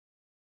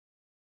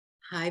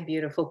Hi,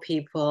 beautiful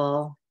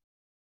people.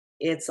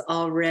 It's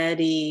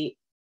already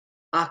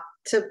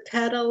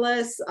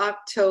Octopetalouos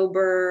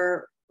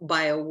October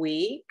by a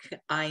week.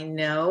 I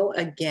know,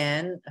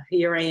 again,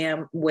 here I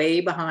am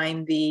way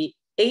behind the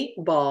 8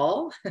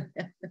 ball,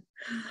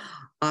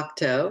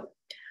 Octo.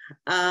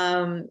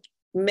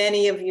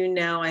 Many of you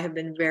know I have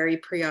been very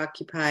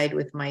preoccupied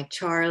with my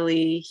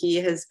Charlie. He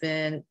has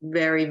been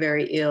very,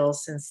 very ill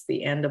since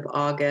the end of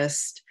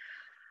August.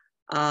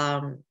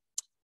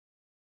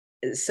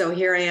 So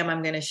here I am,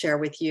 I'm going to share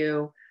with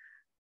you.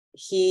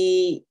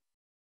 He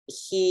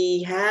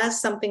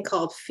has something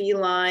called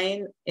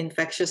feline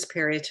infectious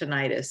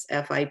peritonitis,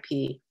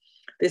 FIP.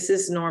 This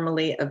is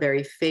normally a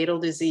very fatal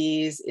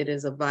disease. It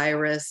is a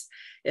virus.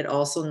 It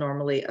also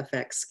normally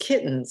affects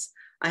kittens.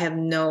 I have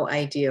no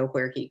idea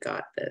where he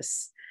got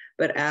this.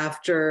 But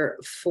after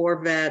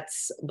 4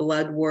 vets,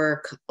 blood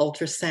work,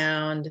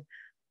 ultrasound,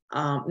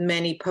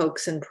 many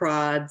pokes and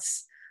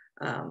prods,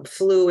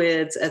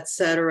 fluids,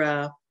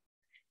 etc.,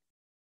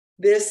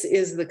 this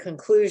is the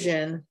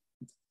conclusion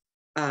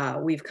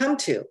we've come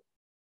to.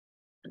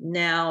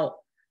 Now,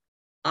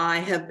 I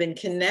have been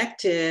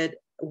connected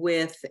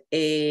with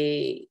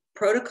a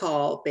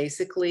protocol.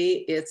 Basically,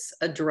 it's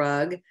a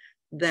drug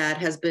that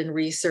has been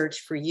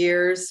researched for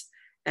years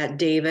at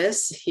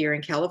Davis here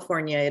in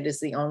California. It is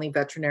the only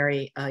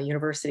veterinary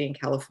university in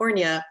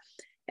California,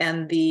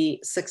 and the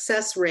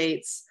success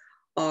rates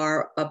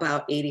are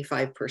about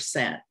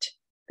 85%.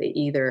 They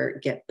either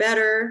get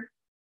better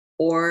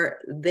or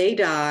they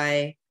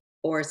die,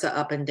 or it's an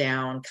up and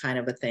down kind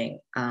of a thing.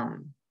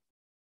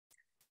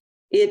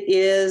 It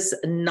is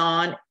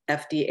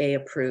non-FDA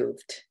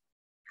approved.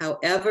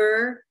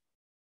 However,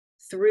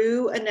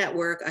 through a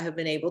network, I have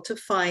been able to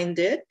find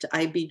it.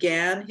 I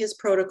began his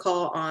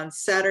protocol on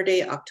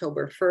Saturday,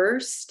 October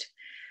 1st,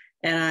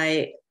 and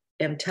I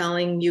am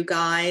telling you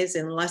guys,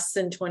 in less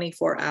than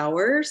 24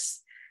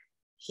 hours,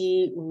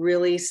 he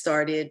really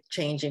started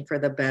changing for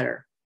the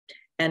better.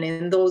 And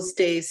in those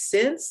days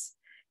since,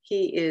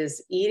 he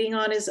is eating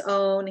on his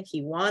own.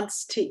 He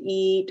wants to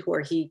eat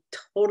where he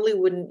totally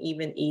wouldn't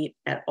even eat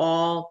at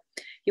all.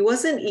 He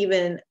wasn't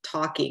even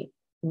talking,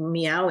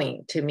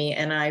 meowing to me.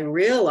 And I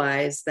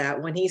realized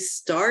that when he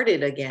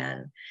started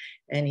again,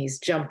 and he's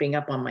jumping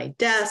up on my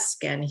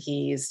desk and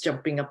he's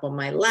jumping up on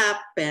my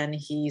lap, and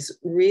he's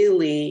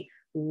really,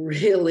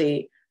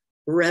 really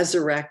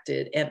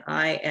resurrected. And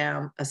I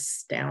am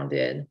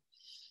astounded.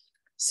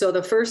 So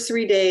the first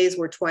 3 days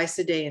were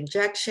twice-a-day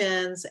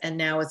injections, and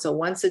now it's a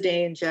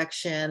once-a-day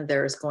injection.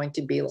 There's going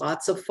to be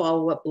lots of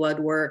follow-up blood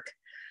work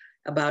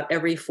about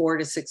every 4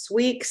 to 6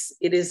 weeks.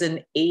 It is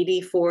an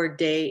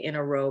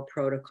 84-day-in-a-row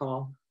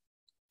protocol,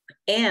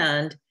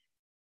 and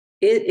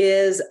it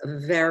is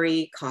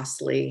very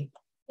costly.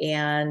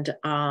 And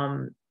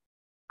I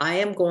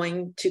am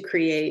going to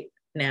create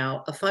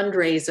now a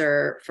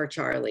fundraiser for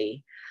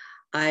Charlie.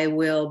 I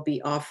will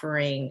be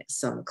offering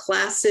some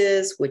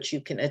classes, which you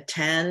can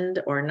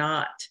attend or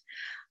not,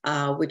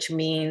 which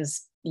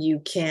means you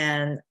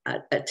can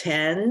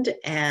attend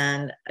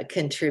and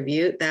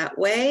contribute that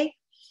way,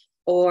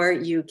 or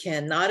you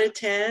cannot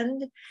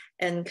attend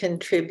and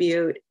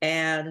contribute,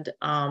 and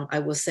I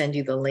will send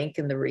you the link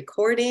in the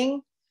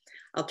recording.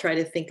 I'll try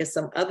to think of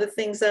some other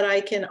things that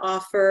I can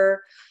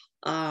offer,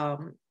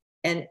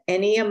 and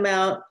any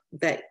amount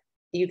that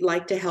you'd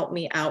like to help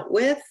me out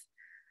with,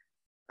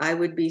 I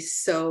would be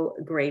so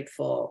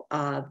grateful.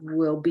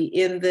 We'll be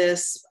in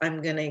this,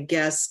 I'm going to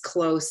guess,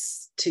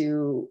 close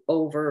to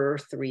over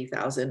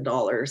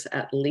 $3,000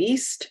 at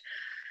least.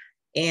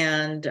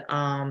 And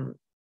I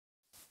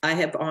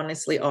have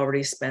honestly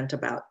already spent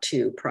about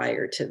 $2,000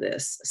 prior to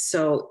this.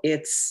 So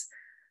it's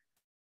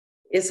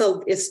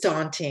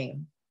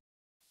daunting.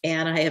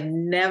 And I have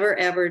never,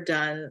 ever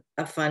done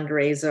a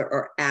fundraiser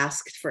or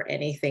asked for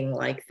anything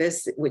like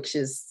this, which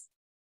is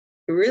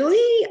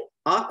really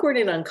awkward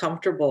and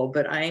uncomfortable,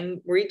 but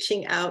I'm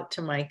reaching out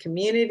to my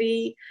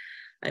community.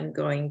 I'm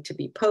going to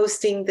be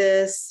posting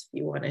this. If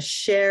you want to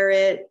share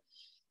it,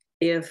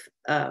 if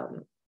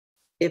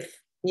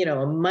you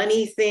know, a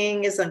money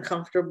thing is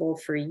uncomfortable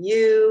for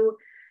you,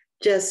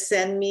 just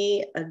send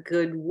me a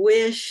good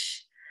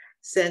wish,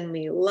 send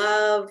me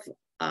love,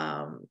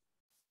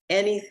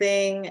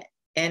 anything,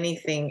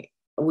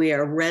 we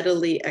are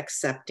readily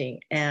accepting.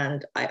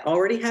 And I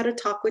already had a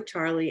talk with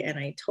Charlie, and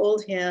I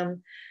told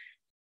him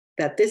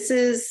that this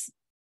is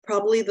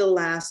probably the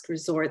last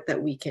resort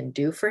that we can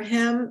do for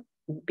him,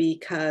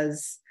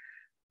 because,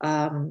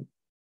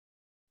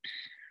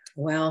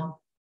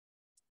 well,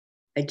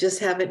 I just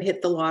haven't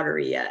hit the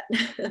lottery yet.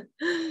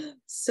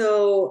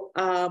 So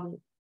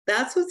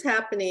that's what's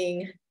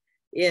happening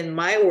in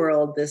my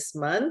world this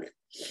month.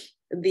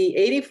 The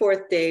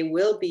 84th day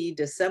will be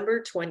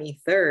December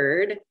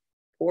 23rd.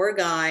 Poor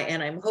guy.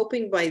 And I'm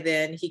hoping by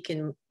then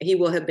he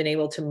will have been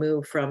able to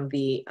move from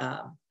the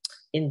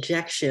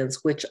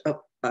injections, which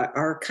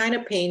are kind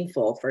of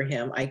painful for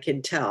him, I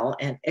can tell,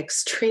 and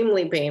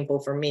extremely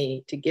painful for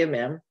me to give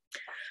him.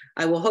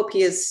 I will hope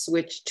he has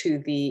switched to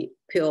the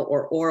pill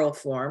or oral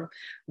form,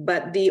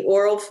 but the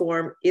oral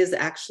form is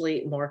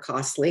actually more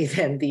costly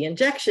than the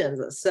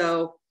injections.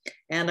 So,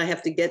 and I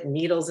have to get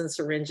needles and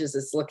syringes.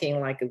 It's looking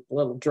like a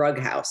little drug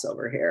house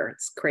over here.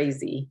 It's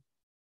crazy.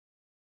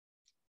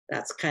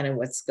 That's kind of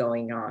what's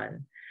going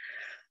on.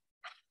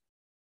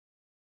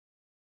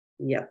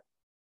 Yep.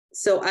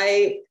 So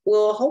I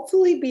will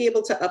hopefully be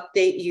able to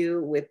update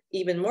you with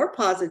even more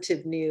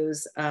positive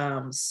news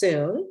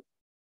soon.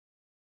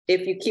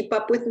 If you keep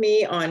up with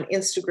me on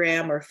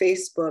Instagram or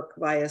Facebook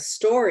via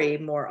story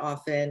more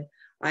often,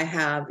 I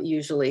have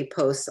usually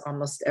posts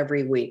almost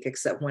every week,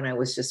 except when I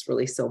was just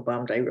really so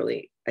bummed.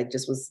 I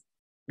just was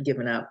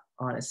giving up,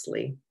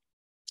 honestly.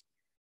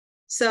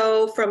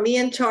 So from me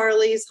and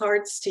Charlie's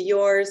hearts to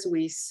yours,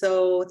 we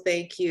so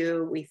thank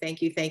you. We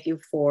thank you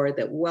for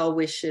the well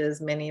wishes.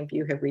 Many of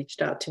you have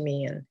reached out to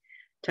me and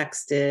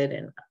texted,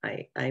 and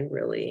I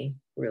really,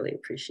 really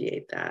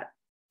appreciate that.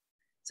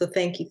 So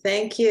thank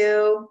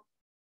you.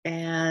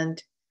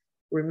 And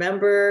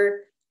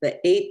remember the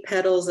 8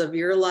 petals of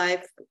your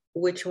life,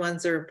 which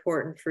ones are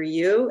important for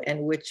you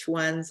and which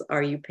ones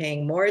are you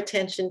paying more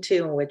attention to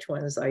and which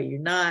ones are you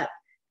not.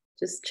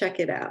 Just check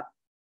it out.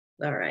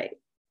 All right.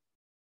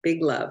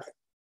 Big love.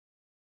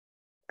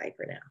 Bye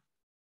for now.